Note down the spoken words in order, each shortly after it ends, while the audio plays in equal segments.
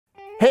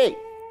Hey,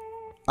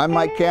 I'm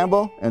Mike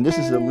Campbell, and this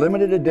is a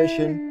limited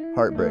edition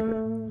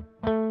Heartbreaker.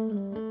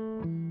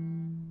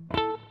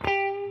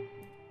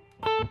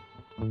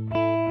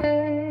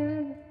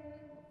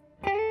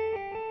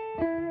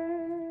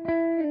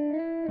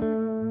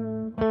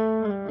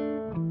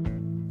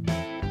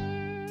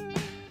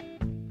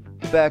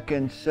 Back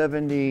in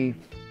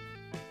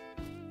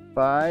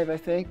 '75, I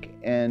think,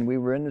 and we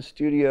were in the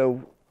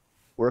studio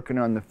working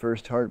on the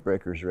first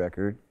Heartbreakers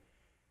record,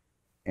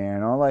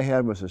 and all I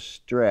had was a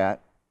Strat.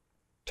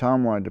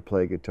 Tom wanted to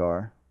play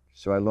guitar,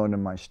 so I loaned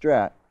him my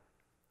Strat,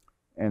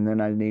 and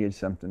then I needed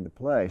something to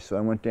play. So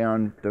I went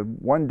down,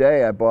 one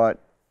day I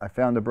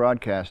found the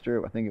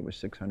Broadcaster. I think it was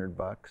 $600.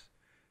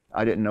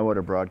 I didn't know what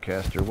a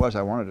Broadcaster was.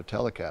 I wanted a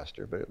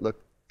Telecaster, but it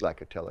looked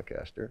like a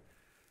Telecaster.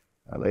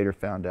 I later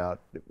found out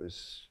it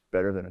was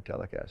better than a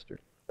Telecaster.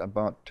 I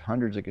bought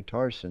hundreds of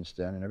guitars since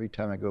then, and every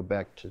time I go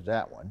back to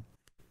that one,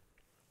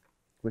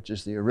 which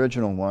is the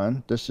original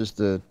one, this is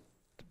the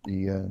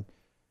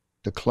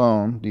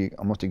clone, the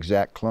almost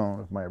exact clone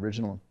of my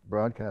original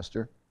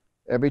Broadcaster.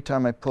 Every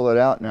time I pull it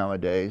out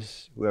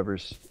nowadays,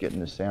 whoever's getting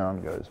the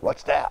sound goes,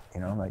 "What's that?" You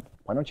know, like,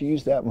 why don't you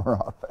use that more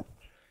often?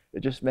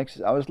 It just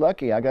makes, I was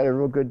lucky. I got a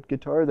real good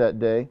guitar that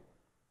day,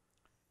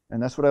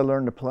 and that's what I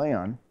learned to play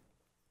on.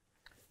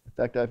 In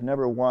fact, I've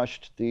never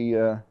washed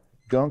the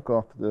gunk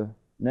off the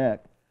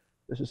neck.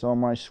 This is all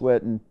my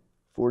sweat and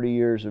 40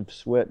 years of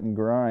sweat and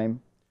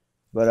grime,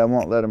 but I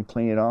won't let them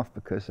clean it off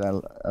because I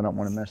don't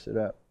want to mess it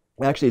up.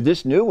 Actually,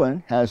 this new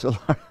one has a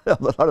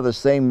lot of the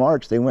same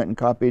marks. They went and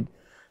copied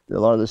a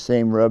lot of the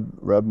same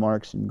rub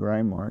marks and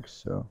grime marks.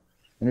 So,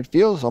 and it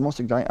feels almost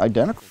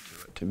identical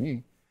to it, to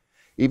me.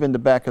 Even the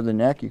back of the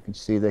neck, you can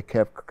see they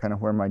kept kind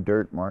of where my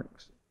dirt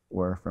marks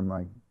were from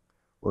my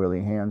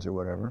oily hands or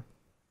whatever.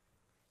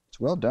 It's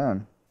well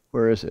done.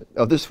 Where is it?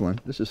 Oh, this one.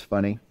 This is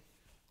funny.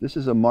 This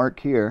is a mark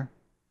here,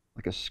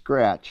 like a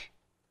scratch,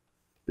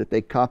 that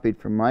they copied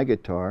from my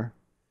guitar.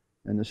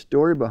 And the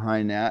story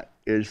behind that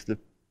is the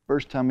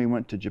first time we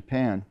went to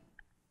Japan,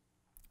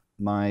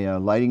 my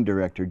lighting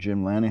director,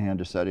 Jim Lanahan,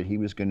 decided he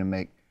was going to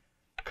make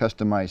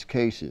customized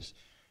cases.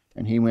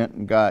 And he went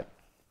and got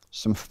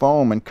some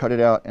foam and cut it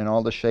out in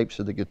all the shapes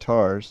of the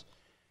guitars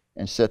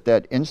and set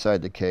that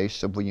inside the case,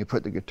 so when you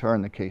put the guitar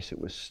in the case, it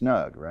was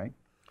snug, right?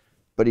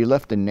 But he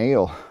left a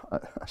nail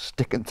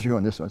sticking through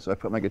on this one, so I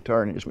put my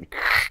guitar in and it just went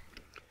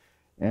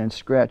and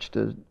scratched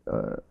a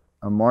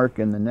mark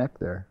in the neck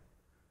there.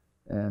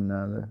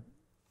 And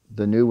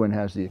the new one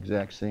has the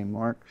exact same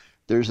mark.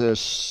 There's a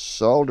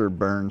solder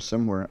burn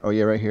somewhere. Oh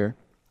yeah, right here.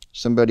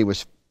 Somebody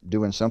was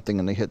doing something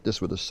and they hit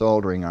this with a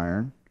soldering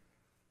iron,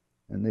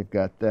 and they've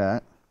got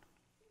that.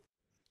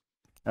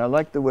 And I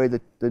like the way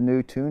that the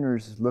new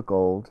tuners look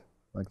old,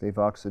 like they've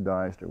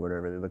oxidized or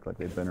whatever. They look like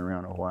they've been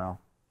around a while.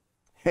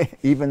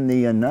 Even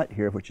the nut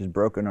here, which is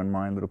broken on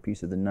mine, little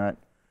piece of the nut,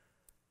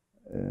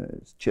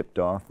 is chipped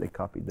off. They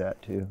copied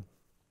that too.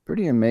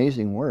 Pretty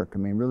amazing work. I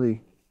mean,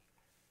 really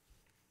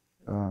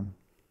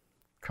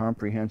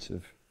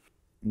comprehensive.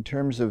 In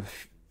terms of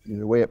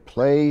the way it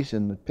plays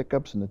and the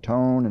pickups and the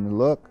tone and the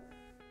look,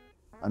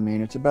 I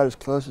mean, it's about as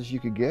close as you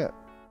could get.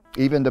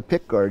 Even the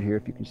pick guard here,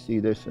 if you can see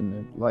this in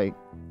the light,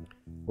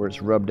 where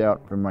it's rubbed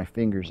out from my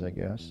fingers, I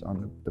guess,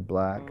 on the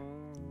black,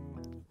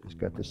 it's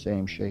got the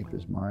same shape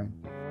as mine.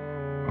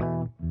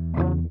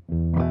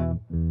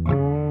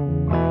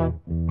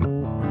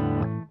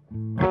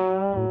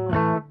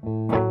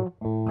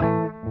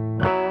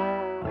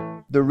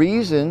 The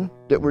reason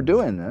that we're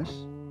doing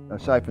this,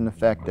 aside from the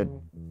fact that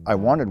I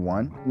wanted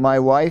one, my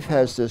wife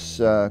has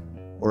this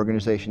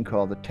organization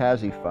called the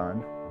Tassie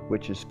Fund,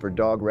 which is for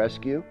dog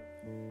rescue.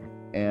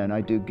 And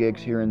I do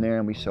gigs here and there,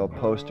 and we sell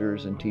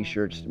posters and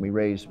T-shirts, and we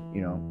raise,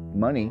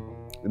 money.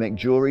 We make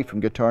jewelry from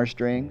guitar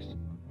strings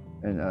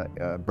and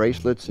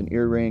bracelets and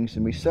earrings,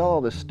 and we sell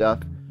all this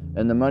stuff.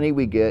 And the money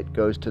we get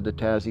goes to the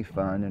Tassie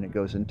Fund, and it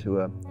goes into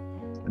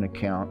an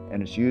account,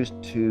 and it's used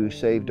to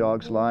save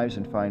dogs' lives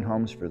and find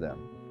homes for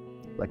them.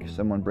 Like if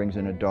someone brings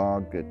in a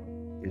dog that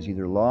is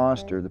either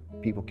lost or the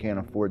people can't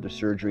afford the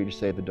surgery to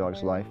save the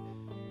dog's life,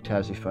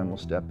 Tassie Fund will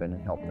step in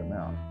and help them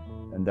out.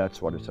 And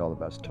that's what it's all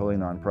about. It's totally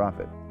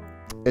nonprofit.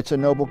 It's a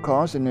noble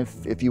cause, and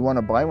if you want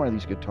to buy one of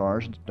these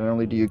guitars, not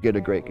only do you get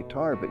a great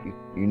guitar, but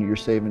you're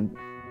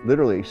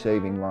literally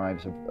saving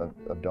lives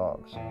of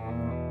dogs.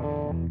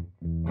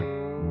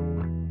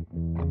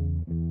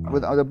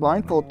 With the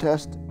blindfold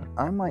test,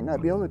 I might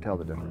not be able to tell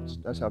the difference.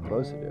 That's how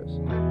close it is.